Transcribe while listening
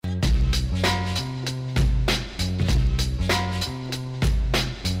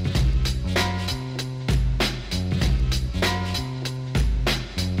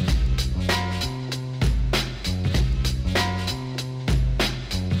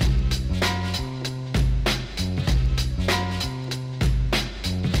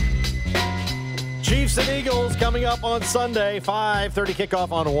Chiefs and Eagles coming up on Sunday, 5:30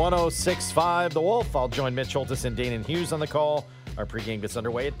 kickoff on 106.5 The Wolf. I'll join Mitch Holtis and Dana Hughes on the call. Our pregame gets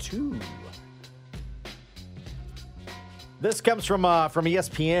underway at 2. This comes from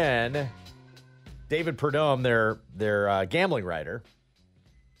ESPN. David Perdome, their gambling writer.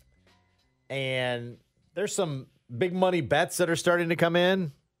 And there's some big money bets that are starting to come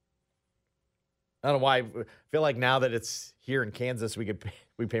in. I don't know why. I feel like now that it's here in Kansas, we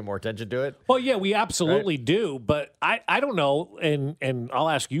pay more attention to it. Well, yeah, we absolutely do. But I don't know, and I'll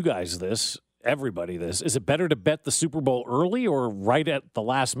ask you guys this, everybody this. Is it better to bet the Super Bowl early or right at the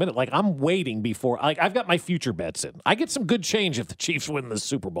last minute? Like, I'm waiting before. Like, I've got my future bets in. I get some good change if the Chiefs win the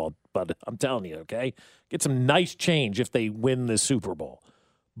Super Bowl, but I'm telling you, okay? Get some nice change if they win the Super Bowl.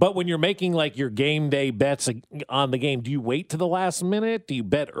 But when you're making, like, your game day bets on the game, do you wait to the last minute? Do you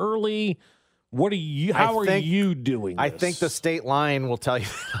bet early? What are you? How are you doing this? I think the state line will tell you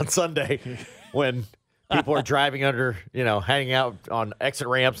on Sunday when people are driving under, hanging out on exit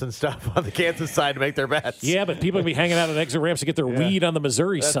ramps and stuff on the Kansas side to make their bets. Yeah, but people are going to be hanging out on exit ramps to get their weed on the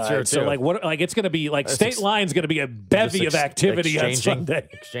Missouri side. True, so, it's going to be like state line's going to be a bevy of activity on Sunday.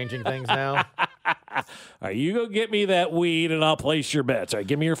 Exchanging things now. All right, you go get me that weed and I'll place your bets. All right,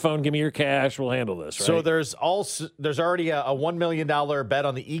 give me your phone, give me your cash. We'll handle this. Right? So there's already a $1 million bet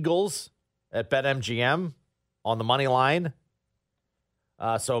on the Eagles at BetMGM on the money line.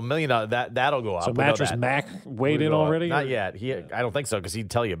 So $1 million, that'll go up. So Mattress Mac weighed in already? Not yet. I don't think so because he'd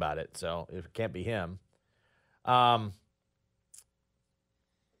tell you about it. So it can't be him. A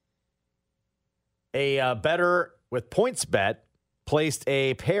bettor with PointsBet placed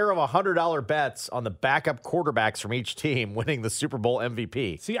a pair of $100 bets on the backup quarterbacks from each team winning the Super Bowl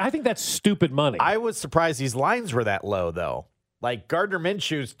MVP. See, I think that's stupid money. I was surprised these lines were that low, though. Like Gardner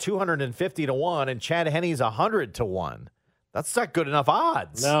Minshew's 250 to 1 and Chad Henne's 100 to 1. That's not good enough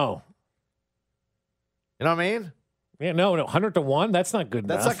odds. No. You know what I mean? Yeah, no, 100 to 1. That's not good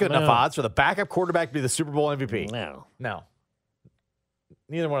enough. That's not good enough odds for the backup quarterback to be the Super Bowl MVP. No.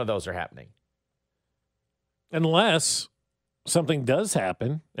 Neither one of those are happening. Unless something does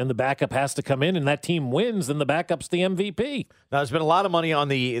happen and the backup has to come in and that team wins, then the backup's the MVP. Now, there's been a lot of money on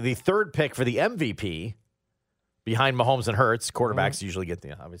the third pick for the MVP behind Mahomes and Hurts. Quarterbacks usually get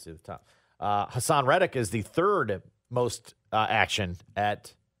obviously the top. Hassan Reddick is the third most action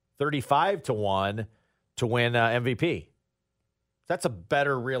at 35 to 1 to win MVP. That's a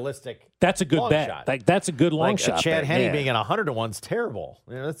better realistic. That's a good bet. Shot. Like, that's a good long shot. Chad Henne being at 100 to 1 is terrible.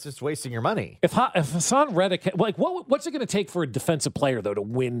 That's just wasting your money. If Hassan Reddick, what's it going to take for a defensive player though to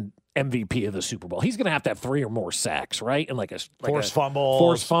win MVP of the Super Bowl? He's going to have 3 or more sacks, right? And forced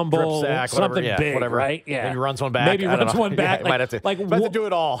fumble, strip sack, something big, whatever. Right? Yeah. Maybe runs one back. Maybe runs one back. Yeah, might have to do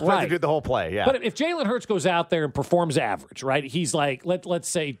it all. Might have to do the whole play. Yeah. But if Jalen Hurts goes out there and performs average, right? He's like let's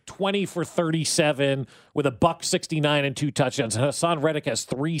say 20 for 37 with a $169 and 2 touchdowns. Hassan Reddick has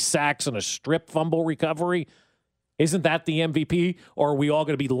 3 sacks and a strip fumble recovery. Isn't that the MVP? Or are we all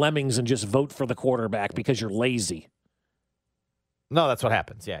going to be lemmings and just vote for the quarterback because you're lazy? No, that's what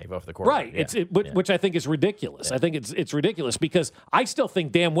happens. Yeah, you vote for the quarterback. Right. Yeah. Which I think is ridiculous. Yeah. I think it's ridiculous because I still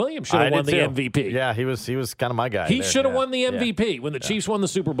think Dan Williams should have won the MVP. Yeah, he was kind of my guy. He should have won the MVP when the Chiefs won the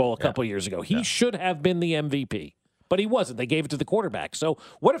Super Bowl a couple years ago. He should have been the MVP. But he wasn't. They gave it to the quarterback. So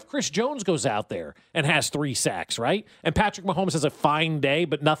what if Chris Jones goes out there and has 3 sacks, right? And Patrick Mahomes has a fine day,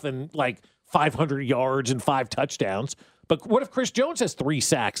 but nothing like 500 yards and 5 touchdowns. But what if Chris Jones has 3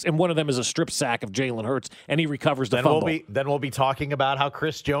 sacks and one of them is a strip sack of Jalen Hurts and he recovers the fumble? Then we'll be talking about how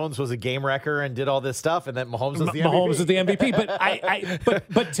Chris Jones was a game wrecker and did all this stuff, and then Mahomes is the MVP. Mahomes is the MVP.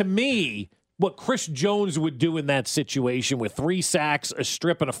 But to me, what Chris Jones would do in that situation with 3 sacks, a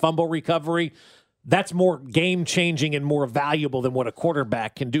strip, and a fumble recovery, that's more game-changing and more valuable than what a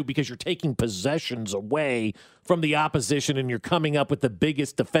quarterback can do because you're taking possessions away from the opposition and you're coming up with the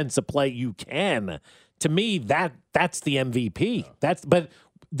biggest defensive play you can. To me, that's the MVP.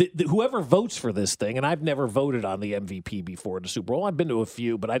 Whoever votes for this thing, and I've never voted on the MVP before in the Super Bowl. I've been to a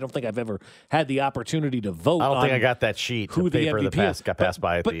few, but I don't think I've ever had the opportunity to vote. I don't think I got that sheet. Who the MVP that got passed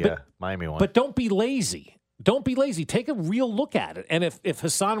by at the Miami one. But don't be lazy. Don't be lazy. Take a real look at it. And if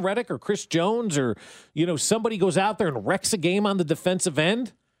Hassan Reddick or Chris Jones or somebody goes out there and wrecks a game on the defensive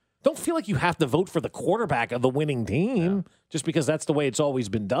end, don't feel like you have to vote for the quarterback of the winning team just because that's the way it's always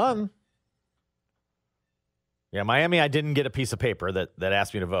been done. Yeah, Miami, I didn't get a piece of paper that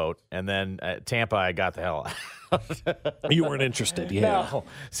asked me to vote. And then at Tampa, I got the hell out. You weren't interested, yeah. No.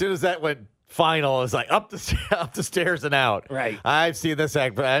 As soon as that went final, it was like up the stairs and out. Right. I've seen this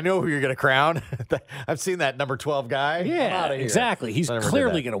act, but I know who you're going to crown. I've seen that number 12 guy. Yeah, exactly. He's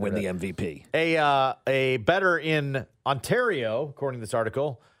clearly going to win the MVP. A bettor in Ontario, according to this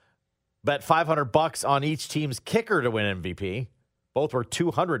article, Bet $500 on each team's kicker to win MVP. Both were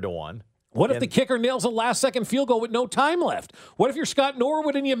 200 to 1. What if the kicker nails a last-second field goal with no time left? What if you're Scott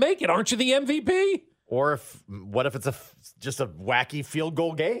Norwood and you make it? Aren't you the MVP? Or what if it's just a wacky field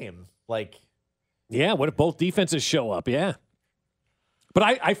goal game? Yeah, what if both defenses show up? Yeah.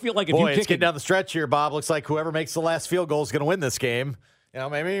 But I feel like if you kick it's getting down the stretch here, Bob. Looks like whoever makes the last field goal is going to win this game.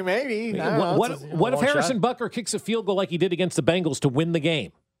 Maybe. What if Harrison Butker kicks a field goal like he did against the Bengals to win the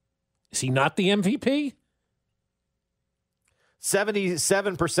game? Is he not the MVP?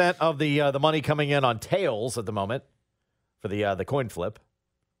 77% of the money coming in on tails at the moment for the coin flip.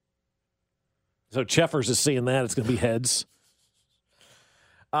 So Cheffers is seeing that. It's going to be heads.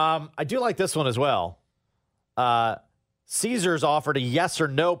 I do like this one as well. Caesars offered a yes or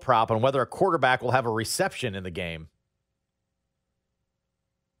no prop on whether a quarterback will have a reception in the game.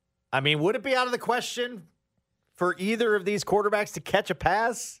 I mean, would it be out of the question for either of these quarterbacks to catch a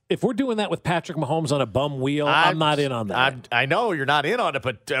pass? If we're doing that with Patrick Mahomes on a bum wheel, I'm not in on that. I know you're not in on it,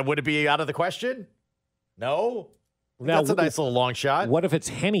 but would it be out of the question? No? Now, that's a nice little long shot. What if it's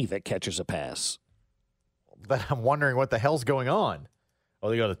Henne that catches a pass? But I'm wondering what the hell's going on. Oh,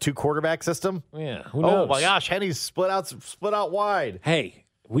 they got a 2-quarterback system? Yeah, who knows? Oh, my gosh, Henne's split out wide. Hey,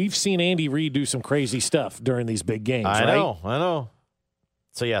 we've seen Andy Reid do some crazy stuff during these big games, I right? know.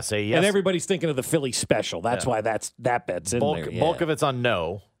 So, yeah, say yes. And everybody's thinking of the Philly special. That's why that bet's in there. Yeah. Bulk of it's on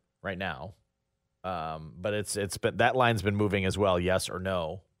no right now. But it's been, that line's been moving as well, yes or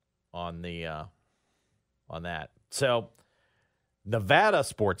no, on that. So, Nevada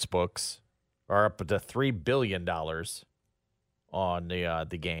sports books are up to $3 billion on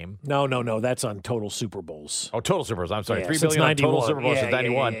the game. No. That's on total Super Bowls. Oh, total Super Bowls. I'm sorry. Yeah, $3 billion on total Super Bowls since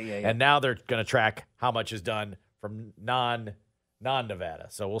 91. Yeah. And now they're going to track how much is done from non-Nevada.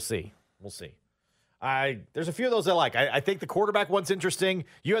 So we'll see. There's a few of those I like. I think the quarterback one's interesting.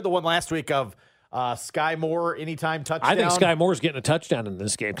 You had the one last week of Sky Moore anytime touchdown. I think Sky Moore's getting a touchdown in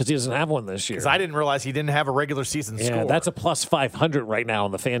this game because he doesn't have one this year. Because I didn't realize he didn't have a regular season score. Yeah, that's a plus 500 right now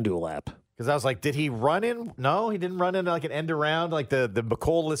on the FanDuel app. Because I was like, did he run in? No, he didn't run in like an end around like the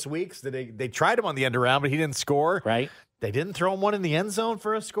McColless weeks. They tried him on the end around, but he didn't score. Right. They didn't throw him one in the end zone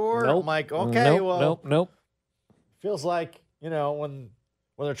for a score. Nope. I'm like, okay, Nope. Feels like, when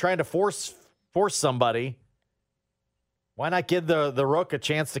they're trying to force somebody, why not give the Rook a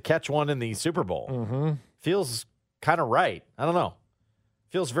chance to catch one in the Super Bowl? Mm-hmm. Feels kind of right. I don't know.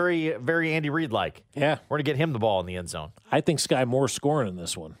 Feels very, very Andy Reid-like. Yeah. We're going to get him the ball in the end zone. I think Sky Moore's scoring in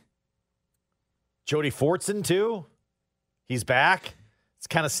this one. Jody Fortson, too. He's back. It's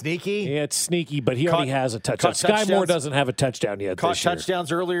kind of sneaky. Yeah, it's sneaky, but he already has a touchdown. Sky Moore doesn't have a touchdown yet Caught this year.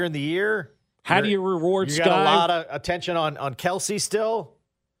 touchdowns earlier in the year. How do you reward Sky? You got a lot of attention on Kelsey still.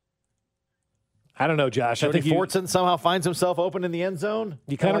 I don't know, Josh. Jody I think Fortson somehow finds himself open in the end zone.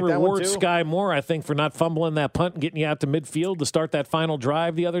 You kind of reward Sky Moore, I think, for not fumbling that punt and getting you out to midfield to start that final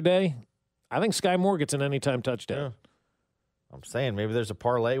drive the other day. I think Sky Moore gets an anytime touchdown. Yeah. I'm saying maybe there's a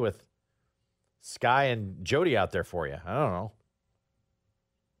parlay with Sky and Jody out there for you. I don't know.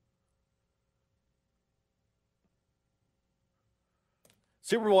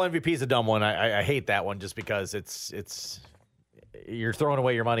 Super Bowl MVP is a dumb one. I hate that one just because it's you're throwing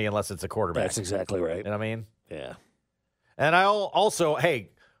away your money unless it's a quarterback. That's exactly right. You know what I mean? Yeah. And I also, hey,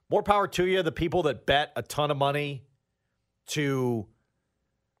 more power to you, the people that bet a ton of money to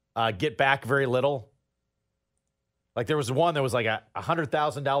get back very little. Like there was one that was like a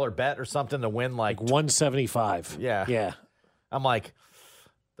 $100,000 bet or something to win like 175. Yeah. Yeah. I'm like,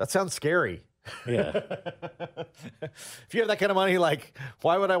 that sounds scary. Yeah. If you have that kind of money, like,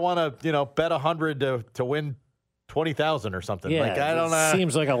 why would I want to, bet 100 to win 20,000 or something? Yeah, like, I don't know.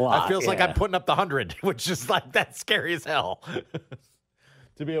 Seems like a lot. It feels like I'm putting up the 100, which is like that's scary as hell.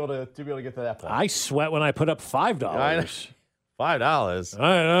 to be able to get to that point. I sweat when I put up $5.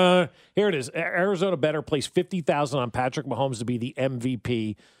 $5. Here it is. Arizona bettor placed $50,000 on Patrick Mahomes to be the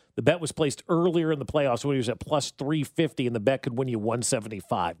MVP. The bet was placed earlier in the playoffs when he was at plus 350, and the bet could win you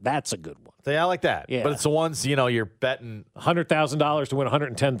 175. That's a good one. See, I like that. Yeah. But it's the ones, you're betting $100,000 to win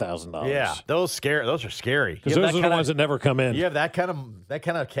 $110,000. Yeah, those are scary. Because those are the ones that never come in. You have that kind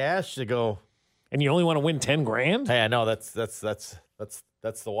of cash to go, and you only want to win $10,000. Hey, I know that's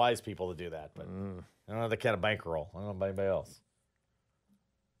the wise people to do that, but I don't have that kind of bankroll. I don't know about anybody else.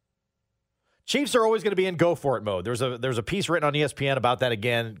 Chiefs are always going to be in go for it mode. There's a piece written on ESPN about that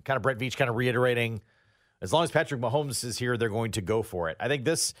again. Kind of Brett Veach kind of reiterating, as long as Patrick Mahomes is here, they're going to go for it. I think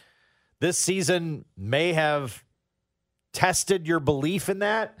this season may have tested your belief in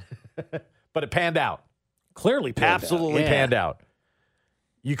that, but it panned out. Clearly panned out. Absolutely panned out.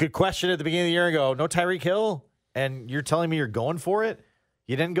 You could question it at the beginning of the year and go, no Tyreek Hill, and you're telling me you're going for it?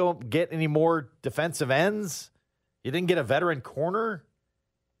 You didn't go get any more defensive ends. You didn't get a veteran corner.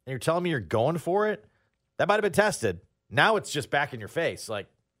 And you're telling me you're going for it? That might have been tested. Now it's just back in your face. Like,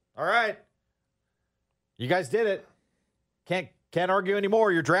 all right, you guys did it. Can't argue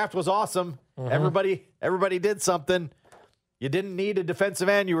anymore. Your draft was awesome. Mm-hmm. Everybody did something. You didn't need a defensive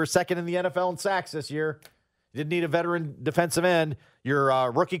end. You were second in the NFL in sacks this year. You didn't need a veteran defensive end.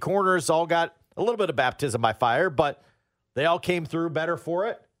 Your rookie corners all got a little bit of baptism by fire, but they all came through better for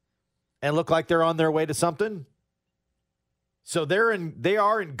it and look like they're on their way to something. So they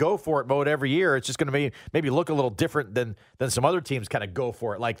are in go for it mode every year. It's just going to maybe look a little different than some other teams kind of go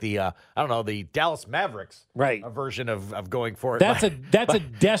for it, like the the Dallas Mavericks, right? A version of going for it. That's a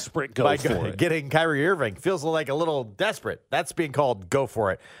desperate go for it. Getting Kyrie Irving feels like a little desperate. That's being called go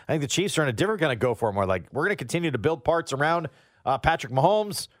for it. I think the Chiefs are in a different kind of go for it, more like we're going to continue to build parts around Patrick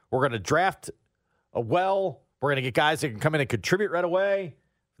Mahomes. We're going to draft we're going to get guys that can come in and contribute right away.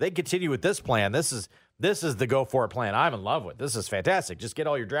 They continue with this plan. This is the go-for-it plan I'm in love with. This is fantastic. Just get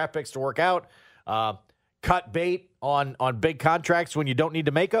all your draft picks to work out. Cut bait on big contracts when you don't need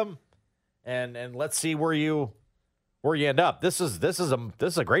to make them. And let's see where you end up. This is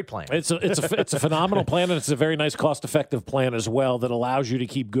a great plan. It's a phenomenal plan, and it's a very nice cost-effective plan as well that allows you to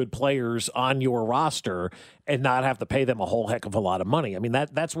keep good players on your roster and not have to pay them a whole heck of a lot of money. I mean,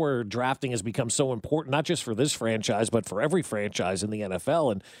 that's where drafting has become so important, not just for this franchise, but for every franchise in the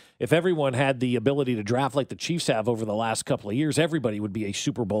NFL. And if everyone had the ability to draft like the Chiefs have over the last couple of years, everybody would be a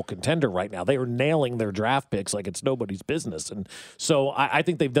Super Bowl contender right now. They are nailing their draft picks like it's nobody's business. And so I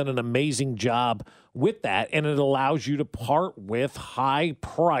think they've done an amazing job with that, and it allows you to part with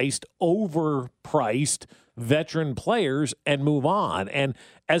high-priced, overpriced veteran players and move on. And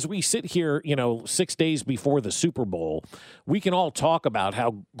as we sit here, 6 days before the Super Bowl, we can all talk about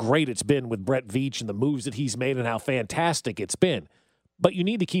how great it's been with Brett Veach and the moves that he's made and how fantastic it's been. But you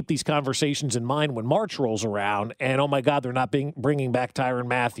need to keep these conversations in mind when March rolls around and, oh, my God, they're not bringing back Tyrann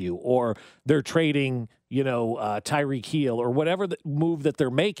Mathieu, or they're trading, Tyreek Hill, or whatever the move that they're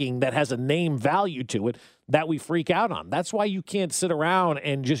making that has a name value to it that we freak out on. That's why you can't sit around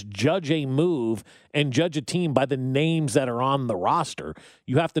and just judge a move and judge a team by the names that are on the roster.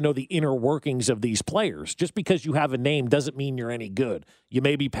 You have to know the inner workings of these players. Just because you have a name doesn't mean you're any good. You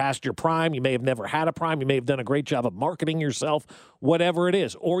may be past your prime. You may have never had a prime. You may have done a great job of marketing yourself, whatever it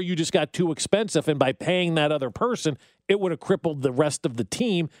is. Or you just got too expensive, and by paying that other person, it would have crippled the rest of the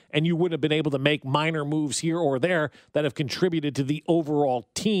team, and you wouldn't have been able to make minor moves here or there that have contributed to the overall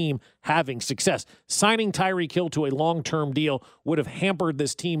team having success. Signing Tyreek Hill to a long-term deal would have hampered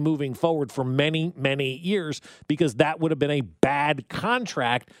this team moving forward for many, many years, because that would have been a bad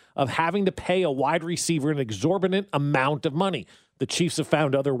contract of having to pay a wide receiver an exorbitant amount of money. The Chiefs have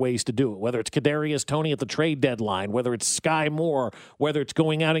found other ways to do it, whether it's Kadarius Toney at the trade deadline, whether it's Sky Moore, whether it's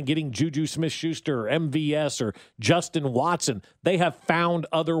going out and getting Juju Smith-Schuster, or MVS, or Justin Watson. They have found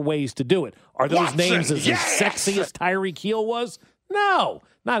other ways to do it. Are those names as sexy as Tyreek Hill was? No,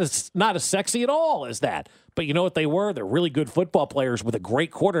 not as sexy at all as that. But you know what they were? They're really good football players with a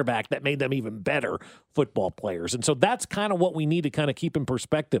great quarterback that made them even better football players. And so that's kind of what we need to kind of keep in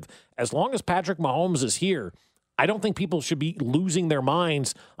perspective. As long as Patrick Mahomes is here, I don't think people should be losing their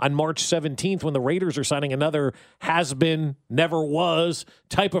minds on March 17th when the Raiders are signing another has-been, never-was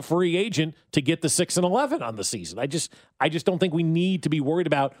type of free agent to get the 6-11 on the season. I just don't think we need to be worried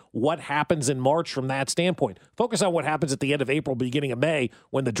about what happens in March from that standpoint. Focus on what happens at the end of April, beginning of May,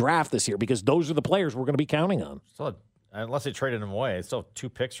 when the draft this year, because those are the players we're going to be counting on. Still, unless they traded him away, still have 2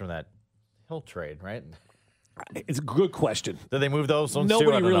 picks from that Hill trade, right? It's a good question. Did they move those?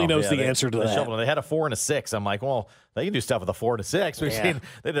 Nobody really knows the answer to that. They had a 4 and a 6. I'm like, well, they can do stuff with a 4 and a 6. We've seen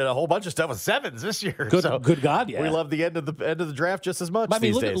they did a whole bunch of stuff with 7s this year. Good God, yeah. We love the end of the draft just as much. But,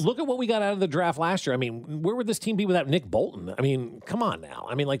 these days. Look at what we got out of the draft last year. I mean, where would this team be without Nick Bolton? I mean, come on now.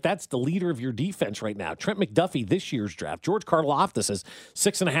 I mean, that's the leader of your defense right now. Trent McDuffie this year's draft. George Karlaftis has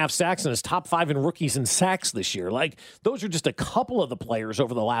 6.5 sacks and is top 5 in rookies in sacks this year. Those are just a couple of the players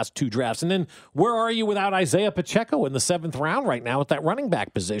over the last 2 drafts. And then where are you without Isaiah Pacheco in the 7th round right now at that running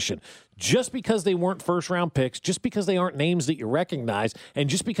back position? Just because they weren't first-round picks, just because they aren't names that you recognize, and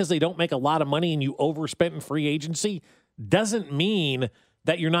just because they don't make a lot of money and you overspent in free agency doesn't mean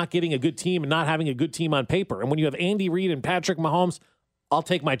that you're not getting a good team and not having a good team on paper. And when you have Andy Reid and Patrick Mahomes, I'll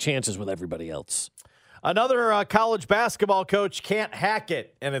take my chances with everybody else. Another college basketball coach can't hack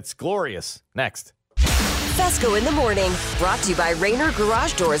it, and it's glorious. Next. Fesco in the Morning, brought to you by Rainer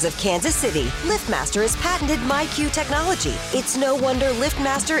Garage Doors of Kansas City. LiftMaster has patented MyQ technology. It's no wonder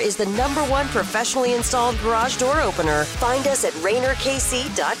LiftMaster is the #1 professionally installed garage door opener. Find us at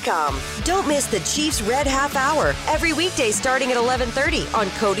RainerKC.com. Don't miss the Chiefs Red Half Hour every weekday starting at 11:30 on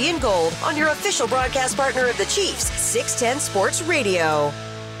Cody and Gold on your official broadcast partner of the Chiefs, 610 Sports Radio.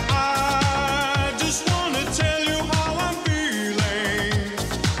 I just want to tell you how I'm feeling.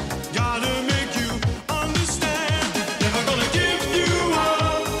 Gotta make you understand. Never gonna give you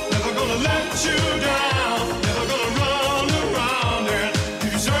up. Never gonna let you down. Never gonna run around and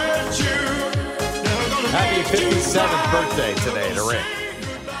desert you. Never gonna Happy make you 57th cry. birthday today to Rick.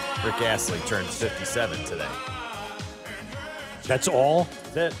 Rick Astley turns 57 today. That's all?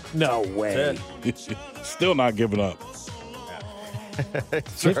 That's it. No way. That's Still not giving up.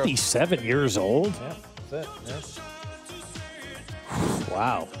 57 years old? Yeah, that's it. Yeah.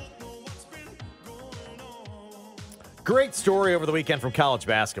 Wow. Great story over the weekend from college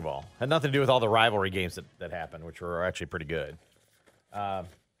basketball. Had nothing to do with all the rivalry games that happened, which were actually pretty good.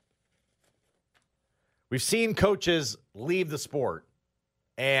 We've seen coaches leave the sport,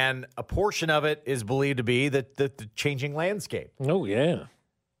 and a portion of it is believed to be the changing landscape. Oh, yeah.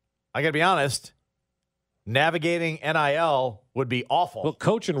 I got to be honest, navigating NIL would be awful. Well,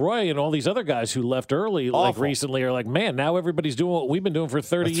 Coach and Roy and all these other guys who left early, like Awful. recently, are like, man, now everybody's doing what we've been doing for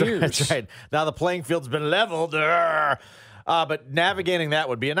 30 That's right, years. That's right. Now the playing field's been leveled. But navigating that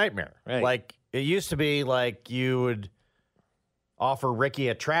would be a nightmare. Right. Like, it used to be like you would offer Ricky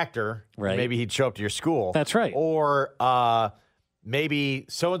a tractor. Right. Maybe he'd show up to your school. That's right. Or maybe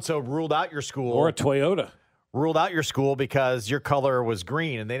so-and-so ruled out your school. Or a Toyota. Ruled out your school because your color was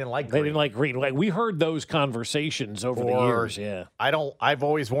green and they didn't like They green. didn't like green. Like, we heard those conversations over the Or, years. Yeah. I've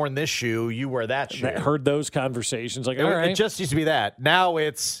always worn this shoe. You wear that shoe. Heard those conversations. Like, It, all right. it just used to be that. Now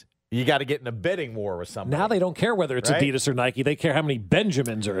it's you got to get in a bidding war with somebody. Now they don't care whether it's Right? Adidas or Nike. They care how many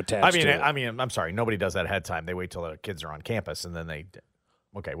Benjamins are attached to it. I mean, I'm sorry. Nobody does that ahead of time. They wait till the kids are on campus and then they.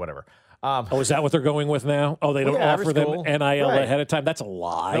 Okay, whatever. Oh, is that what they're going with now? Oh, they Well, don't yeah, every offer them school. NIL Right. ahead of time? That's a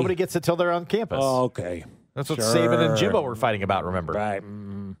lie. Nobody gets it till they're on campus. Oh, okay. That's what Sure. Saban and Jimbo were fighting about. Remember Right.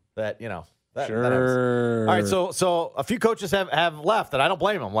 that? You know. That Sure. happens. All right, so a few coaches have left, and I don't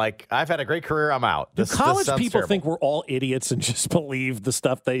blame them. Like, I've had a great career. I'm out. Do This college sounds people terrible. think we're all idiots and just believe the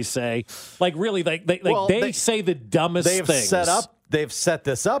stuff they say? Like, really, Well, they say the dumbest they've things. they've set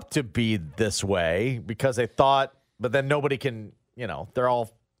this up to be this way because they thought, but then nobody can. You know, they're all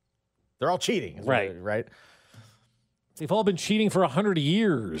cheating, is what Right. it- right. They've all been cheating for 100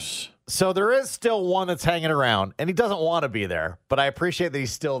 years. So there is still one that's hanging around, and he doesn't want to be there, but I appreciate that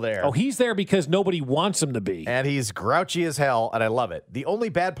he's still there. Oh, he's there because nobody wants him to be. And he's grouchy as hell, and I love it. The only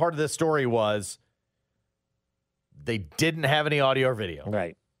bad part of this story was they didn't have any audio or video.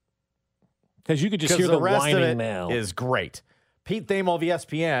 Right. Because you could just Because hear the rest of whining it now. is great. Pete Thamel of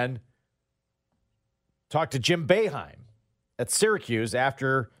ESPN talked to Jim Boeheim at Syracuse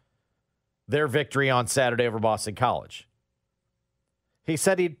after their victory on Saturday over Boston College. He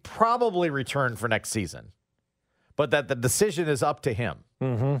said he'd probably return for next season, but that the decision is up to him.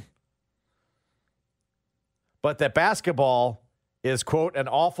 Mm-hmm. But that basketball is, quote, an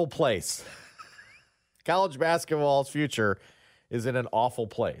awful place. College basketball's future is in an awful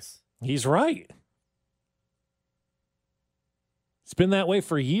place. He's right. It's been that way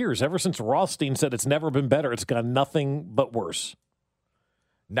for years. Ever since Rothstein said it's never been better, it's gone nothing but worse.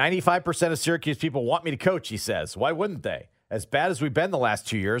 95% of Syracuse people want me to coach, he says. Why wouldn't they? As bad as we've been the last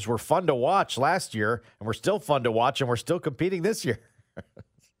 2 years, we're fun to watch last year, and we're still fun to watch, and we're still competing this year.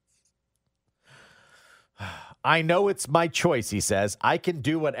 I know it's my choice, he says. I can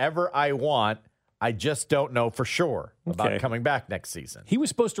do whatever I want. I just don't know for sure about Okay. coming back next season. He was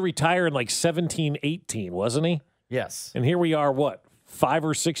supposed to retire in like 17, 18, wasn't he? Yes, And here we are, what, 5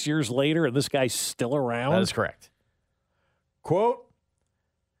 or 6 years later, and this guy's still around? that is correct. Quote,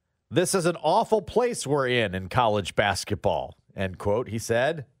 this is an awful place we're in college basketball, end quote. He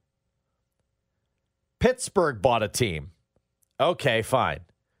said, Pittsburgh bought a team. Okay, fine.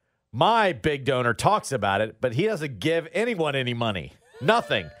 My big donor talks about it, but he doesn't give anyone any money.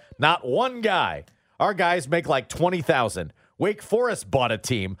 Nothing. Not one guy. Our guys make like $20,000. Wake Forest bought a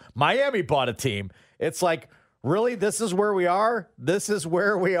team. Miami bought a team. It's like, really? This is where we are? This is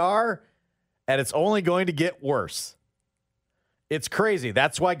where we are? And it's only going to get worse. It's crazy.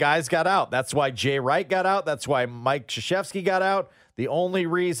 That's why guys got out. That's why Jay Wright got out. That's why Mike Krzyzewski got out. The only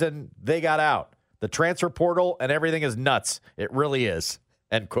reason they got out. The transfer portal and everything is nuts. It really is.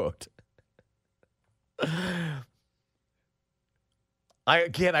 End quote.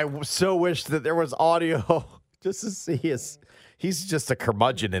 I so wish that there was audio just to see he's just a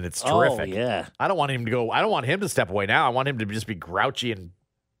curmudgeon, and it's terrific. Oh, yeah. I don't want him to go. I don't want him to step away now. I want him to just be grouchy and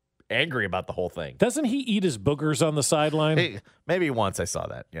angry about the whole thing. Doesn't he eat his boogers on the sideline? Hey, maybe once I saw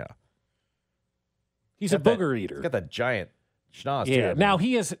that. Yeah, He's a booger eater. He's got that giant schnoz. Yeah. too. Now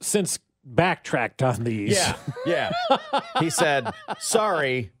he has since backtracked on these. Yeah. He said,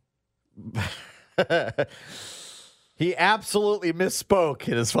 sorry. He absolutely misspoke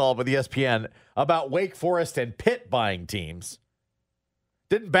in his follow-up with ESPN about Wake Forest and Pitt buying teams.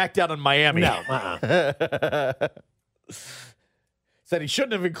 Didn't back down on Miami. No. Said he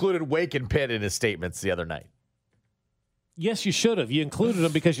shouldn't have included Wake and Pitt in his statements the other night. Yes, you should have. You included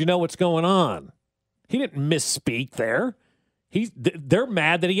him because you know what's going on. He didn't misspeak there. They're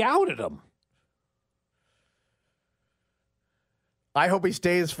mad that he outed him. I hope he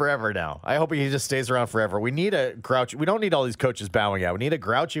stays forever now. I hope he just stays around forever. We need a grouchy. We don't need all these coaches bowing out. We need a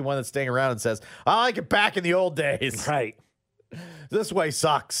grouchy one that's staying around and says, I like it back in the old days. Right. This way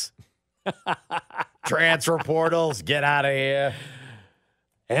sucks. Transfer portals, get out of here.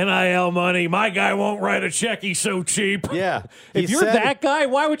 NIL money. My guy won't write a check. He's so cheap. Yeah. If you're that guy,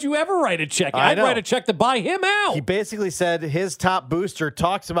 why would you ever write a check? I'd know. write a check to buy him out. He basically said his top booster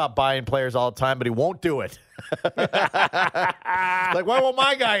talks about buying players all the time, but he won't do it. Like, why won't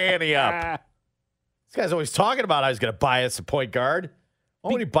my guy ante up? This guy's always talking about how he's going to buy us a point guard.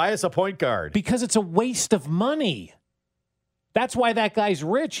 Why would he buy us a point guard? Because it's a waste of money. That's why that guy's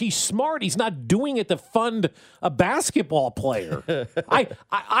rich. He's smart. He's not doing it to fund a basketball player.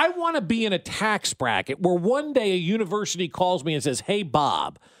 I want to be in a tax bracket where one day a university calls me and says, hey,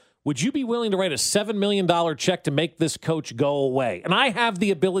 Bob, would you be willing to write a $7 million check to make this coach go away? And I have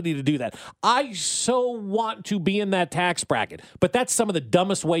the ability to do that. I so want to be in that tax bracket. But that's some of the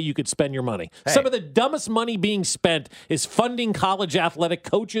dumbest way you could spend your money. Hey. Some of the dumbest money being spent is funding college athletic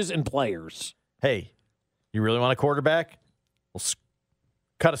coaches and players. Hey, you really want a quarterback? Well,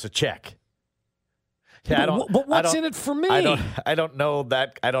 cut us a check. Yeah, But what's in it for me? I don't know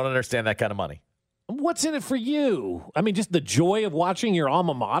that. I don't understand that kind of money. What's in it for you? I mean, just the joy of watching your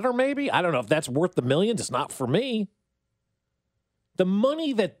alma mater, maybe? I don't know if that's worth the millions. It's not for me. The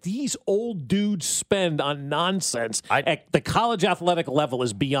money that these old dudes spend on nonsense at the college athletic level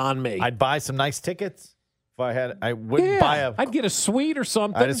is beyond me. I'd buy some nice tickets if I had. I wouldn't buy a. I'd get a suite or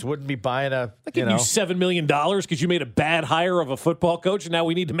something. I just wouldn't be buying a. I give you $7 million because you made a bad hire of a football coach and now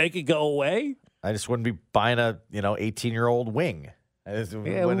we need to make it go away. I just wouldn't be buying a 18-year-old wing.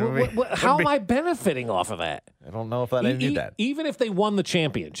 How am I benefiting off of that? I don't know if I need that. Even if they won the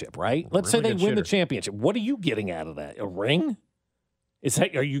championship, right? Let's say they win the championship. What are you getting out of that? A ring?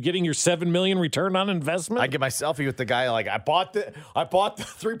 Are you getting your $7 million return on investment? I get my selfie with the guy like I bought the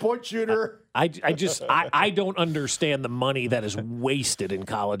 3-point shooter. I don't understand the money that is wasted in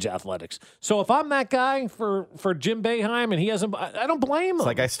college athletics. So if I'm that guy for Jim Boeheim and he hasn't, I don't blame him. It's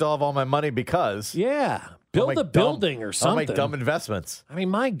like I still have all my money because build a building or something. I'll make dumb investments. I mean,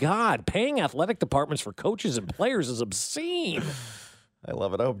 my God, paying athletic departments for coaches and players is obscene. I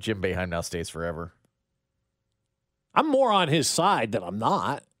love it. I hope Jim Boeheim now stays forever. I'm more on his side than I'm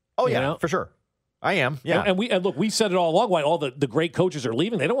not. Oh, yeah, for sure. I am, yeah. And look, we said it all along why all the great coaches are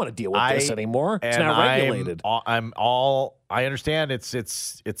leaving. They don't want to deal with this anymore. It's now regulated. I understand it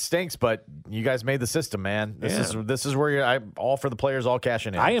stinks, but you guys made the system, man. This is where I'm all for the players, all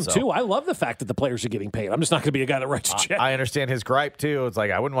cashing in. I am too. I love the fact that the players are getting paid. I'm just not going to be a guy that writes a check. I understand his gripe too. It's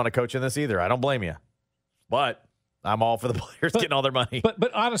like I wouldn't want to coach in this either. I don't blame you, but I'm all for the players getting all their money.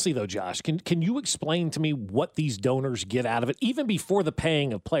 But honestly, though, Josh, can you explain to me what these donors get out of it, even before the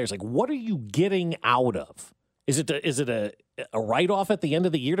paying of players? Like, what are you getting out of? Is it a write-off at the end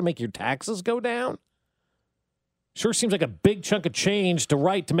of the year to make your taxes go down? Sure seems like a big chunk of change to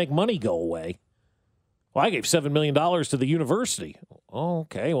write to make money go away. Well, I gave $7 million to the university.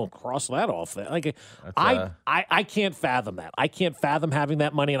 Okay, well, cross that off. Like, I can't fathom that. I can't fathom having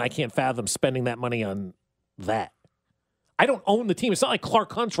that money, and I can't fathom spending that money on that. I don't own the team. It's not like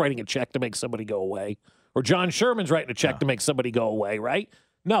Clark Hunt's writing a check to make somebody go away or John Sherman's writing a check to make somebody go away, right?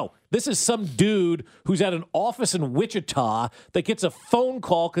 No, this is some dude who's at an office in Wichita that gets a phone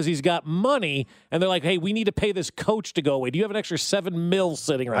call because he's got money, and they're like, hey, we need to pay this coach to go away. Do you have an extra $7 million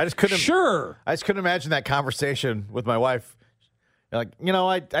sitting around? I just couldn't imagine that conversation with my wife. Like,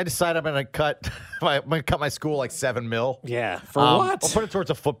 I decided I'm going to cut my school like $7 million. Yeah, for what? I'll put it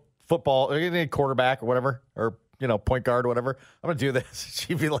towards a football, a quarterback or whatever, or point guard or whatever. I'm going to do this.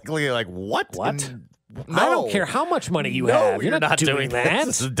 She'd be like, what? What? No. I don't care how much money you have. You're not doing that.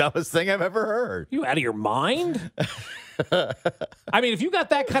 This is the dumbest thing I've ever heard. You out of your mind? I mean, if you got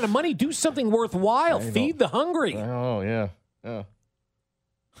that kind of money, do something worthwhile. Feed the hungry. Oh, yeah.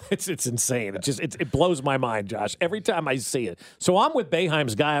 It's insane. It blows my mind, Josh, every time I see it. So I'm with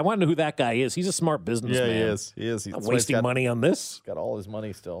Boeheim's guy. I want to know who that guy is. He's a smart businessman. He is. He's Not wasting money on this. Got all his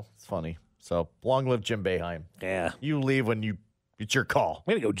money still. It's funny. So long live Jim Boeheim. Yeah. You leave when it's your call.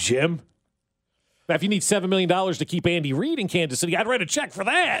 Way to go, Jim. Now, if you need $7 million to keep Andy Reid in Kansas City, I'd write a check for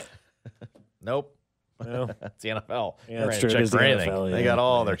that. Nope. Well, That's the NFL. Yeah, They that's write a true. It check is the for anything. NFL, They yeah. got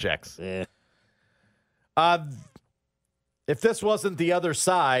all their checks. yeah. If this wasn't the other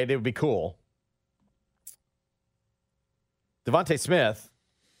side, it would be cool. Devontae Smith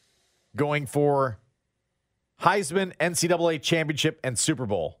going for Heisman, NCAA championship, and Super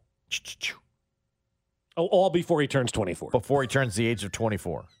Bowl. Oh, all before he turns 24. Before he turns the age of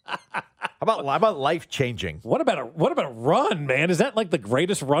 24. How about life changing? What about a run, man? Is that like the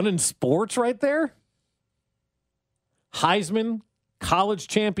greatest run in sports right there? Heisman, college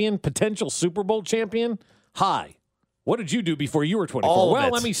champion, potential Super Bowl champion. Hi. What did you do before you were 24? All of Well,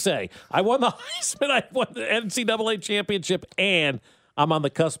 it. let me say, I won the Heisman, I won the NCAA championship, and I'm on the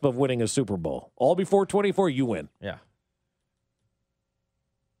cusp of winning a Super Bowl. All before 24, you win. Yeah.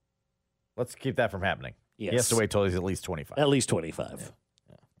 Let's keep that from happening. Yes. He has to wait till he's at least 25. At least 25.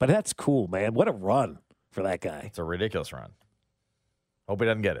 But that's cool, man. What a run for that guy. It's a ridiculous run. Hope he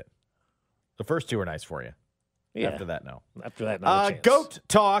doesn't get it. The first two are nice for you. Yeah. After that, no. After that, not a chance. Goat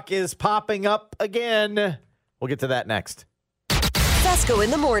talk is popping up again. We'll get to that next. Fesco in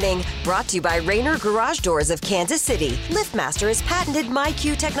the Morning, brought to you by Rainer Garage Doors of Kansas City. LiftMaster has patented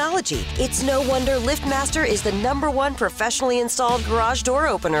MyQ technology. It's no wonder LiftMaster is the #1 professionally installed garage door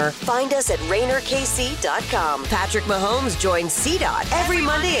opener. Find us at RainerKC.com. Patrick Mahomes joins CDOT every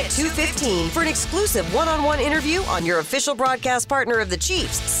Monday at 2:15 for an exclusive one-on-one interview on your official broadcast partner of the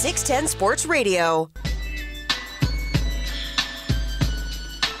Chiefs, 610 Sports Radio.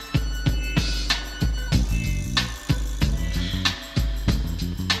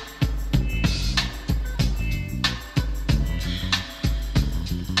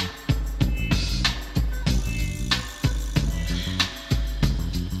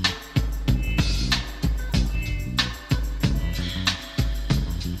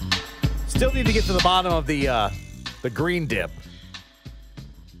 Still need to get to the bottom of the green dip.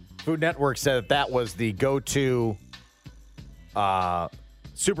 Food Network said that was the go-to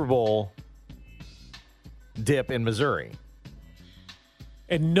Super Bowl dip in Missouri.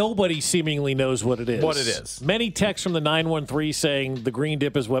 And nobody seemingly knows what it is. What it is. Many texts from the 913 saying the green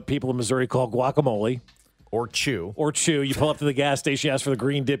dip is what people in Missouri call guacamole Or chew. or chew. You pull up to the gas station, you ask for the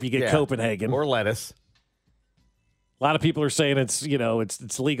green dip, you get Yeah. Copenhagen. Or lettuce. A lot of people are saying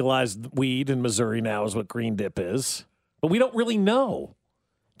it's legalized weed in Missouri now is what green dip is. But we don't really know.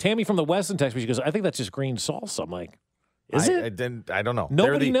 Tammy from the Weston texts me, she goes, I think that's just green salsa. I'm like, is it? I don't know.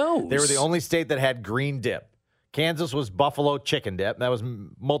 Nobody knows. They were the only state that had green dip. Kansas was buffalo chicken dip. That was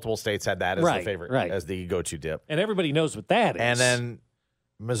multiple states had that as the favorite, as the go-to dip. And everybody knows what that is. And then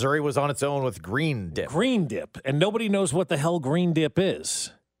Missouri was on its own with green dip. Green dip. And nobody knows what the hell green dip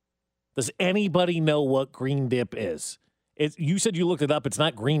is. Does anybody know what green dip is? You said you looked it up. It's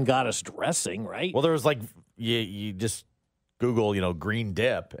not green goddess dressing, right? Well, there was you just Google, green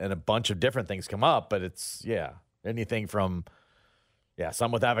dip, and a bunch of different things come up. But it's anything from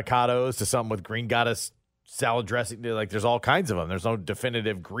some with avocados to some with green goddess salad dressing. Like there's all kinds of them. There's no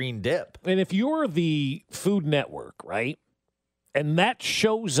definitive green dip. And if you're the Food Network, right, and that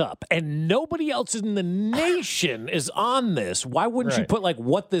shows up, and nobody else in the nation is on this, why wouldn't you Right. put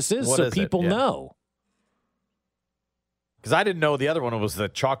what this is What so is it? people Yeah. know? Because I didn't know the other one was the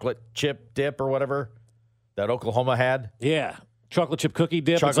chocolate chip dip or whatever that Oklahoma had. Yeah. Chocolate chip cookie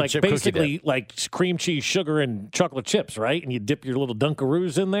dip. Chocolate it's chip cookie basically like cream cheese, sugar, and chocolate chips, right? And you dip your little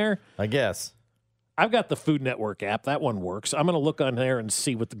Dunkaroos in there. I guess. I've got the Food Network app. That one works. I'm going to look on there and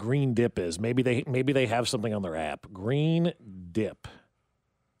see what the green dip is. Maybe they have something on their app. Green dip.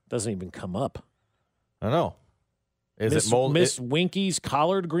 Doesn't even come up. I don't know. Is Miss, it mold? Miss Winky's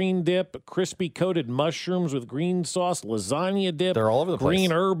collard green dip, crispy coated mushrooms with green sauce, lasagna dip. They're all over the place.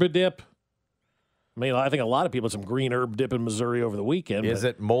 Green herb dip. I mean, I think a lot of people had some green herb dip in Missouri over the weekend. Is but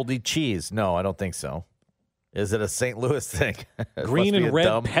it moldy cheese? No, I don't think so. Is it a St. Louis thing? It green must be and a red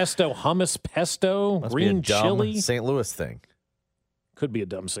dumb- pesto, hummus pesto, must be a green dumb chili. St. Louis thing. Could be a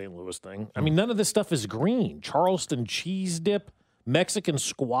dumb St. Louis thing. I mean, none of this stuff is green. Charleston cheese dip, Mexican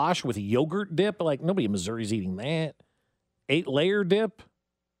squash with yogurt dip. Like, nobody in Missouri's eating that. 8-layer dip.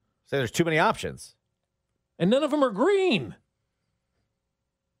 Say there's too many options. And none of them are green.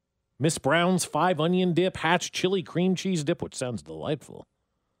 Miss Brown's 5-onion dip, Hatch chili cream cheese dip, which sounds delightful.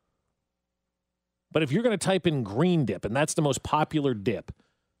 But if you're going to type in green dip, and that's the most popular dip,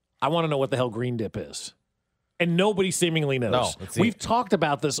 I want to know what the hell green dip is. And nobody seemingly knows. No, it's We've talked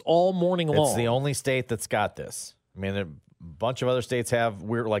about this all morning long. It's the only state that's got this. I mean, a bunch of other states have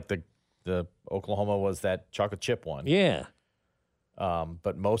weird, like the Oklahoma was that chocolate chip one. Yeah.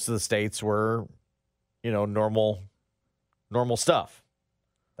 But most of the states were, normal stuff.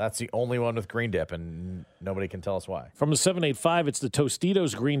 That's the only one with green dip, and nobody can tell us why. From the 785, it's the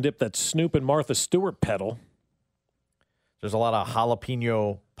Tostitos green dip that Snoop and Martha Stewart peddle. There's a lot of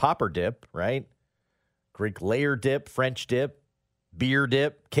jalapeno popper dip, right? Greek layer dip, French dip, beer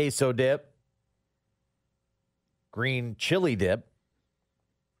dip, queso dip, green chili dip.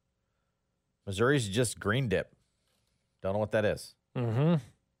 Missouri's just green dip. Don't know what that is. Mm-hmm.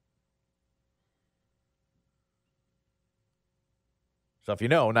 So if you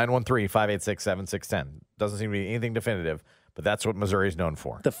know, 913-586-7610. Doesn't seem to be anything definitive, but that's what Missouri is known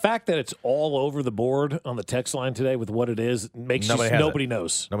for. The fact that it's all over the board on the text line today with what it is makes nobody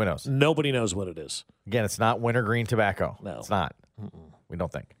knows. Nobody knows. Nobody knows what it is. Again, it's not wintergreen tobacco. No. It's not. We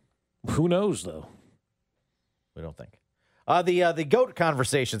don't think. Who knows, though? We don't think. The GOAT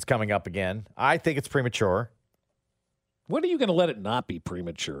conversation's coming up again. I think it's premature. When are you going to let it not be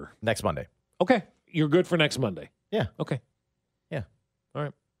premature? Next Monday. Okay. You're good for next Monday. Yeah. Okay. Yeah. All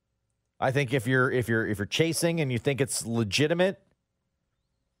right. I think if you're chasing and you think it's legitimate,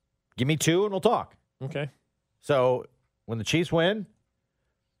 give me 2 and we'll talk. Okay. So when the Chiefs win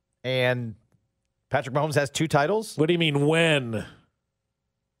and Patrick Mahomes has 2 titles, What do you mean when?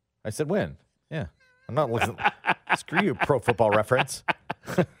 I said win. Yeah. I'm not listening. Screw you, Pro Football Reference.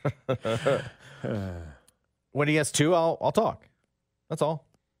 When he has 2, I'll talk. That's all.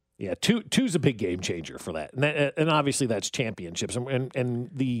 Yeah, two's a big game changer for that. And obviously that's championships. And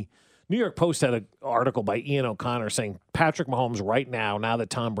the New York Post had an article by Ian O'Connor saying Patrick Mahomes right now that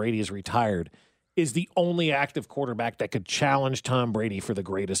Tom Brady is retired, is the only active quarterback that could challenge Tom Brady for the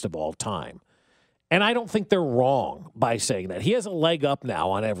greatest of all time. And I don't think they're wrong by saying that. He has a leg up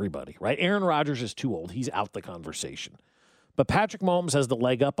now on everybody, right? Aaron Rodgers is too old. He's out the conversation. But Patrick Mahomes has the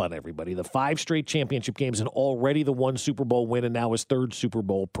leg up on everybody. The 5 straight championship games and already the 1 Super Bowl win and now his 3rd Super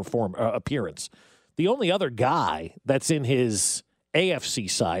Bowl appearance. The only other guy that's in his AFC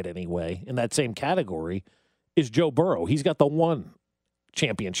side anyway, in that same category, is Joe Burrow. He's got the 1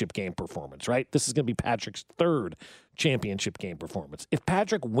 championship game performance, right? This is going to be Patrick's 3rd championship game performance. If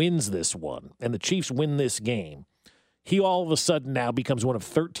Patrick wins this one and the Chiefs win this game, he all of a sudden now becomes one of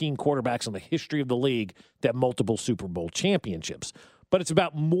 13 quarterbacks in the history of the league that have multiple Super Bowl championships. But it's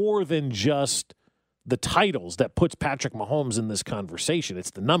about more than just the titles that puts Patrick Mahomes in this conversation.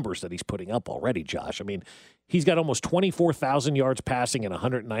 It's the numbers that he's putting up already, Josh. I mean, he's got almost 24,000 yards passing and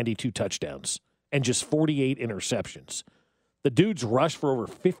 192 touchdowns and just 48 interceptions. The dude's rushed for over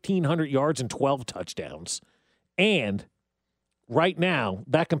 1,500 yards and 12 touchdowns. And right now,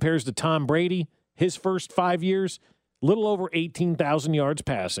 that compares to Tom Brady, his first 5 years, little over 18,000 yards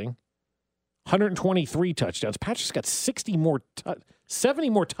passing, 123 touchdowns. Patrick's got 70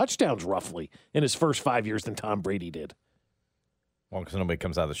 more touchdowns roughly in his first 5 years than Tom Brady did. Well, because nobody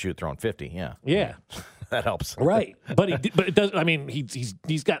comes out of the chute throwing 50. Yeah. Yeah. That helps. Right. But it does. I mean,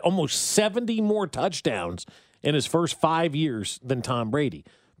 he's got almost 70 more touchdowns in his first 5 years than Tom Brady.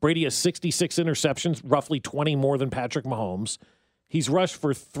 Brady has 66 interceptions, roughly 20 more than Patrick Mahomes. He's rushed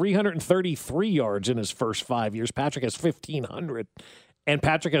for 333 yards in his first 5 years. Patrick has 1,500. And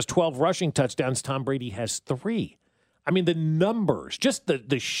Patrick has 12 rushing touchdowns. Tom Brady has 3. I mean, the numbers, just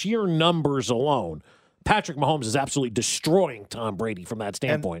the sheer numbers alone, Patrick Mahomes is absolutely destroying Tom Brady from that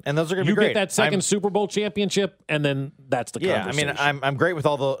standpoint. And those are going to be great. You get that second Super Bowl championship, and then that's the conversation. I mean, I'm great with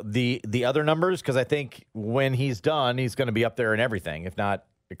all the other numbers because I think when he's done, he's going to be up there in everything, if not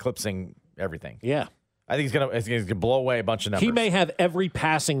eclipsing everything. Yeah. I think he's gonna blow away a bunch of numbers. He may have every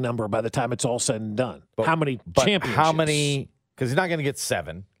passing number by the time it's all said and done. But how many championships? How many? Because he's not going to get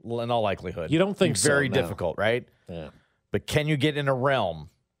 7 in all likelihood. You don't think it's so? Very No. difficult, right? Yeah. But can you get in a realm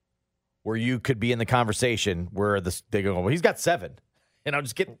where you could be in the conversation where they go, well, he's got 7,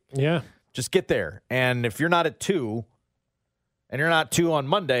 just get there. And if you're not at 2, and you're not 2 on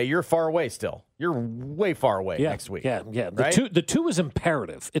Monday, you're far away still. You're way far away next week. Yeah. Right? The two is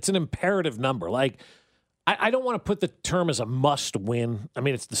imperative. It's an imperative number. Like, I don't want to put the term as a must win. I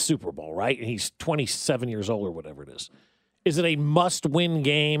mean, it's the Super Bowl, right? And he's 27 years old or whatever it is. Is it a must win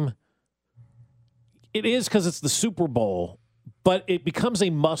game? It is because it's the Super Bowl, but it becomes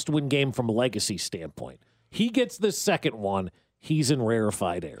a must win game from a legacy standpoint. He gets the second one. He's in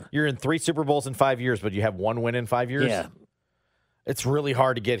rarefied air. You're in 3 Super Bowls in 5 years, but you have 1 win in 5 years? Yeah. It's really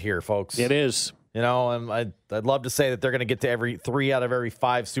hard to get here, folks. It is. I'd love to say that they're going to get to every 3 out of every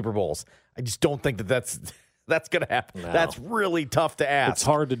 5 Super Bowls. I just don't think that's that's going to happen. No. That's really tough to ask. It's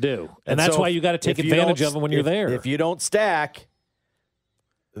hard to do. And that's so why you got to take if you advantage don't- of them when you're there. If you don't stack,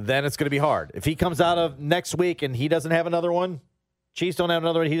 then it's going to be hard. If he comes out of next week and he doesn't have another one, Chiefs don't have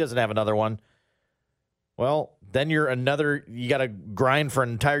another one, he doesn't have another one, well, then you got to grind for an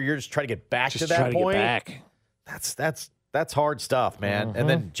entire year to try to get back Just to that try to point. get back. That's hard stuff, man. And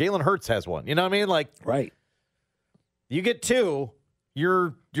then Jalen Hurts has one. You know what I mean? Like, Right. you get two,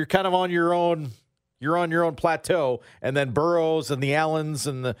 you're kind of on your own. You're on your own plateau, and then Burrows and the Allens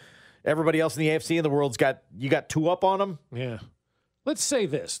and everybody else in the AFC in the world's got two up on them. Yeah. Let's say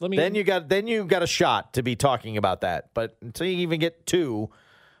this. Then you got a shot to be talking about that. But until you even get two,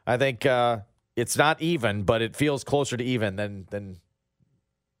 I think it's not even, but it feels closer to even than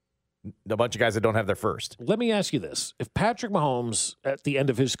a bunch of guys that don't have their first. Let me ask you this. If Patrick Mahomes, at the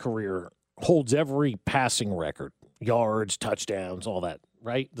end of his career, holds every passing record, yards, touchdowns, all that,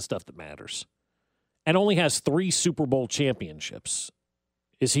 right? The stuff that matters, and only has 3 Super Bowl championships,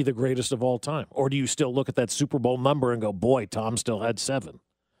 is he the greatest of all time? Or do you still look at that Super Bowl number and go, boy, Tom still had 7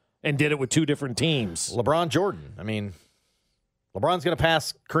 and did it with 2 different teams? LeBron Jordan. I mean, LeBron's going to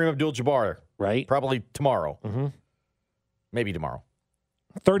pass Kareem Abdul-Jabbar Right? probably tomorrow. Mm-hmm. Maybe tomorrow.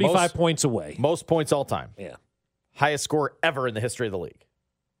 35 points away. Most points all time. Yeah. Highest score ever in the history of the league.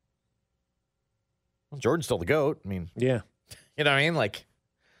 Well, Jordan's still the GOAT. I mean, Yeah. you know what I mean? Like,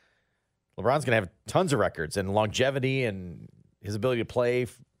 LeBron's going to have tons of records and longevity and his ability to play.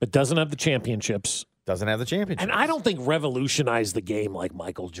 But doesn't have the championships. Doesn't have the championship. And I don't think revolutionized the game like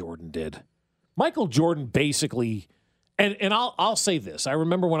Michael Jordan did. Michael Jordan basically, and I'll say this. I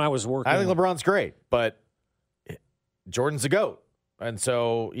remember when I was working. I think LeBron's great, but Jordan's a GOAT. And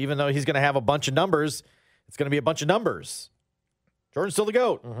so even though he's going to have a bunch of numbers, it's going to be a bunch of numbers. Jordan's still the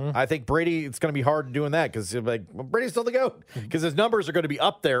GOAT. I think Brady, it's going to be hard doing that because like, well, Brady's still the GOAT because his numbers are going to be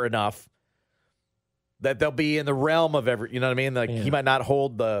up there enough that they'll be in the realm of every, you know what I mean? Like he might not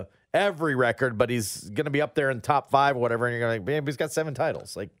hold every record, but he's going to be up there in top 5 or whatever. And you're going to be like, he's got 7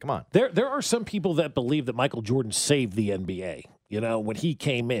 titles. Like, come on. There are some people that believe that Michael Jordan saved the NBA, when he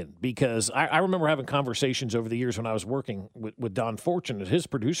came in, because I remember having conversations over the years when I was working with Don Fortune, his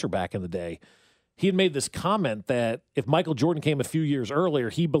producer back in the day. He had made this comment that if Michael Jordan came a few years earlier,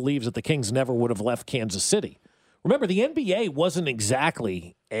 he believes that the Kings never would have left Kansas City. Remember, the NBA wasn't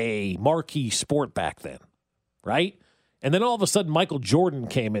exactly a marquee sport back then, right? And then all of a sudden, Michael Jordan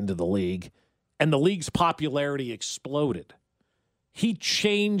came into the league, and the league's popularity exploded. He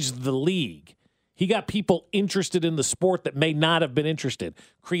changed the league. He got people interested in the sport that may not have been interested,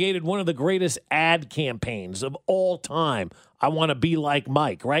 created one of the greatest ad campaigns of all time. I want to be like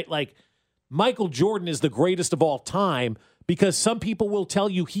Mike, right? Like, Michael Jordan is the greatest of all time because some people will tell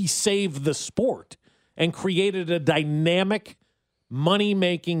you he saved the sport and created a dynamic,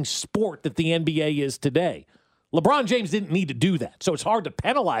 money-making sport that the NBA is today. LeBron James didn't need to do that, so it's hard to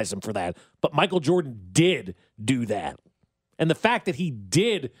penalize him for that. But Michael Jordan did do that. And the fact that he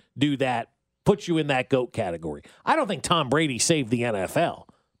did do that puts you in that GOAT category. I don't think Tom Brady saved the NFL,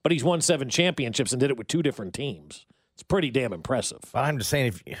 but he's won 7 championships and did it with 2 different teams. It's pretty damn impressive. But I'm just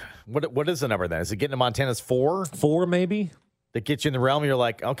saying, what is the number then? Is it getting to Montana's 4? 4, maybe? That gets you in the realm. You're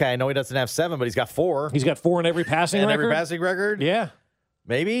like, okay, I know he doesn't have 7, but he's got 4. He's got 4 in every passing record? Every passing record? Yeah.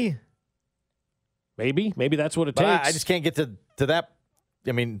 Maybe. Maybe that's what it But takes. I just can't get to that.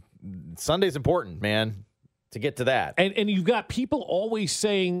 I mean, Sunday's important, man, to get to that. And you've got people always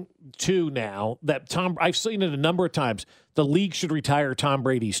saying, too, now that I've seen it a number of times, the league should retire Tom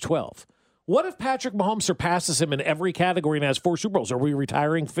Brady's 12. What if Patrick Mahomes surpasses him in every category and has 4 Super Bowls? Are we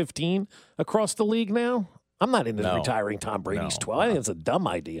retiring 15 across the league now? I'm not into retiring Tom Brady's 12. I think it's a dumb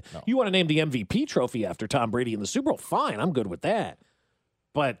idea. No. You want to name the MVP trophy after Tom Brady in the Super Bowl? Fine, I'm good with that.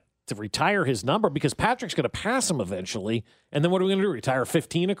 But to retire his number, because Patrick's going to pass him eventually, and then what are we going to do? Retire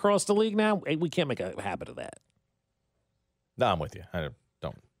 15 across the league now? We can't make a habit of that. No, I'm with you. I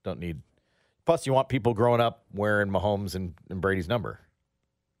don't need. Plus, you want people growing up wearing Mahomes and Brady's number.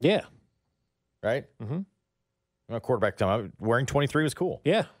 Yeah. Right? Mm-hmm. Quarterback time. Wearing 23 was cool.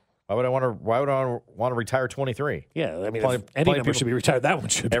 Yeah. Why would I want to retire 23? Yeah, I mean, any number should be retired. That one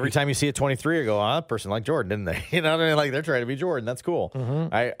should be. Every time you see a 23, you go, that person liked Jordan, didn't they? You know what I mean? Like, they're trying to be Jordan. That's cool.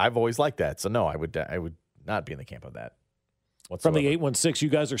 Mm-hmm. I've always liked that. So, no, I would not be in the camp of that whatsoever. From the 816,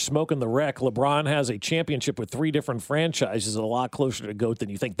 you guys are smoking the wreck. LeBron has a championship with 3 different franchises, a lot closer to GOAT than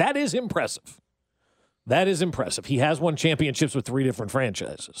you think. That is impressive. That is impressive. He has won championships with 3 different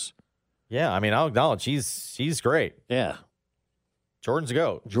franchises. Yeah, I mean, I'll acknowledge he's great. Yeah. Jordan's the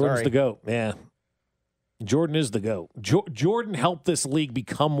GOAT. Jordan's the GOAT, yeah. Jordan is the GOAT. Jordan helped this league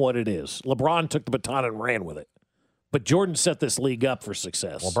become what it is. LeBron took the baton and ran with it. But Jordan set this league up for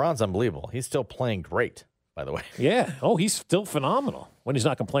success. LeBron's unbelievable. He's still playing great. by the way. Yeah. Oh, he's still phenomenal when he's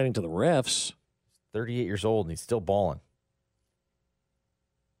not complaining to the refs. 38 years old, and he's still balling.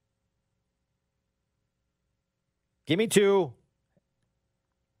 Give me 2,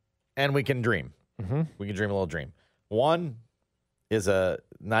 and we can dream. Mm-hmm. We can dream a little dream. 1 is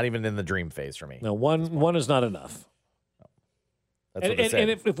not even in the dream phase for me. No, one is not enough. That's what they said.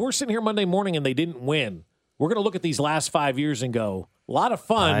 And if we're sitting here Monday morning and they didn't win, we're going to look at these last 5 years and go, a lot of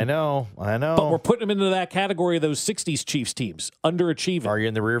fun. I know. But we're putting them into that category of those 60s Chiefs teams, underachieving. Are you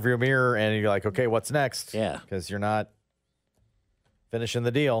in the rearview mirror and you're like, okay, what's next? Yeah. Because you're not finishing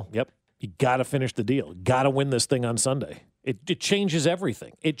the deal. Yep. You got to finish the deal. Got to win this thing on Sunday. It changes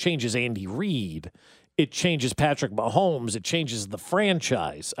everything. It changes Andy Reid. It changes Patrick Mahomes. It changes the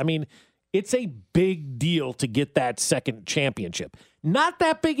franchise. I mean, it's a big deal to get that second championship. Not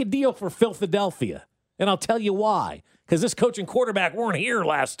that big a deal for Philadelphia. And I'll tell you why. Because this coach and quarterback weren't here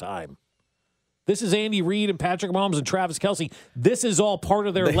last time. This is Andy Reid and Patrick Mahomes and Travis Kelce. This is all part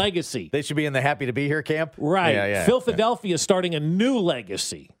of their legacy. They should be in the happy to be here camp. Right. Yeah. Philadelphia is starting a new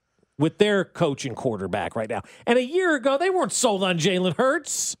legacy with their coach and quarterback right now. And a year ago, they weren't sold on Jalen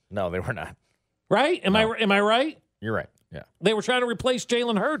Hurts. No, they were not. Right? Am I right? You're right. Yeah. They were trying to replace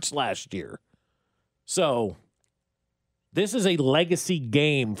Jalen Hurts last year. So this is a legacy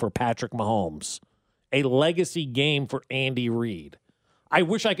game for Patrick Mahomes, a legacy game for Andy Reid. I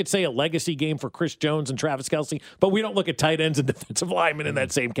wish I could say a legacy game for Chris Jones and Travis Kelce, but we don't look at tight ends and defensive linemen in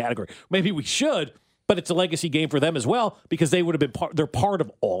that same category. Maybe we should, but it's a legacy game for them as well because they would have been they're part of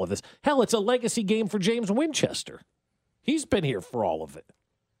all of this. Hell, it's a legacy game for James Winchester. He's been here for all of it.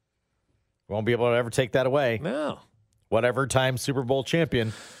 Won't be able to ever take that away. No. Whatever time Super Bowl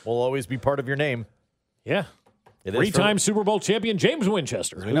champion will always be part of your name. Yeah. It is Three-time Super Bowl champion James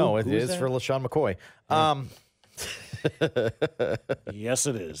Winchester. We know it is for LaShawn McCoy. Yes,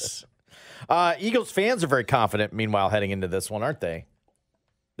 it is. Eagles fans are very confident, meanwhile, heading into this one, aren't they?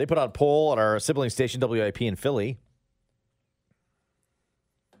 They put out a poll at our sibling station, WIP in Philly,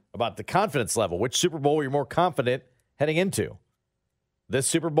 about the confidence level. Which Super Bowl are you more confident heading into? This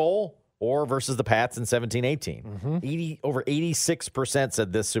Super Bowl or versus the Pats in 17-18? Over 86%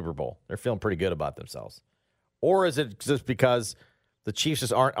 said this Super Bowl. They're feeling pretty good about themselves. Or is it just because the Chiefs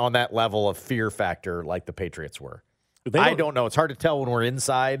just aren't on that level of fear factor like the Patriots were? I don't know. It's hard to tell when we're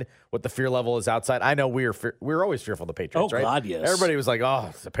inside what the fear level is outside. I know we're always fearful of the Patriots, right? Oh, God, yes. Everybody was like, oh,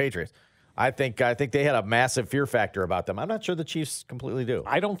 it's the Patriots. I think they had a massive fear factor about them. I'm not sure the Chiefs completely do.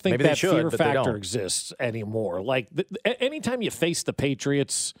 I don't think Maybe that fear but they factor don't. exists anymore. Like, anytime you face the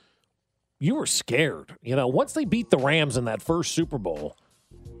Patriots, you were scared. You know, once they beat the Rams in that first Super Bowl,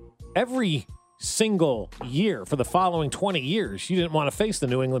 every single year for the following 20 years, you didn't want to face the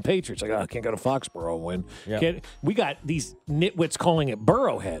New England Patriots. Like, I can't go to Foxborough and win. Yep. We got these nitwits calling it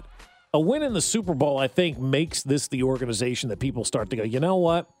Burrowhead. A win in the Super Bowl, I think, makes this the organization that people start to go, you know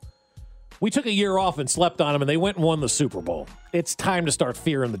what? We took a year off and slept on them, and they went and won the Super Bowl. It's time to start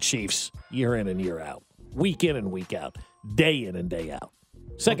fearing the Chiefs year in and year out, week in and week out, day in and day out.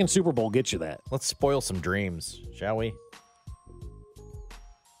 Second Super Bowl gets you that. Let's spoil some dreams, shall we?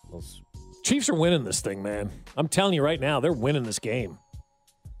 Chiefs are winning this thing, man. I'm telling you right now, they're winning this game.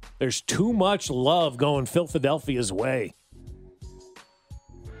 There's too much love going Philadelphia's way.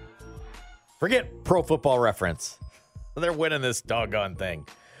 Forget Pro Football Reference. They're winning this doggone thing.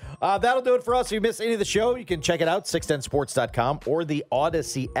 That'll do it for us. If you missed any of the show, you can check it out, 610sports.com or the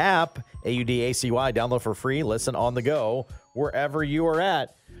Odyssey app, AUDACY. Download for free. Listen on the go wherever you are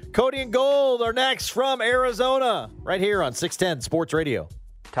at. Cody and Gold are next from Arizona, right here on 610 Sports Radio.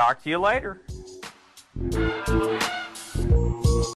 Talk to you later.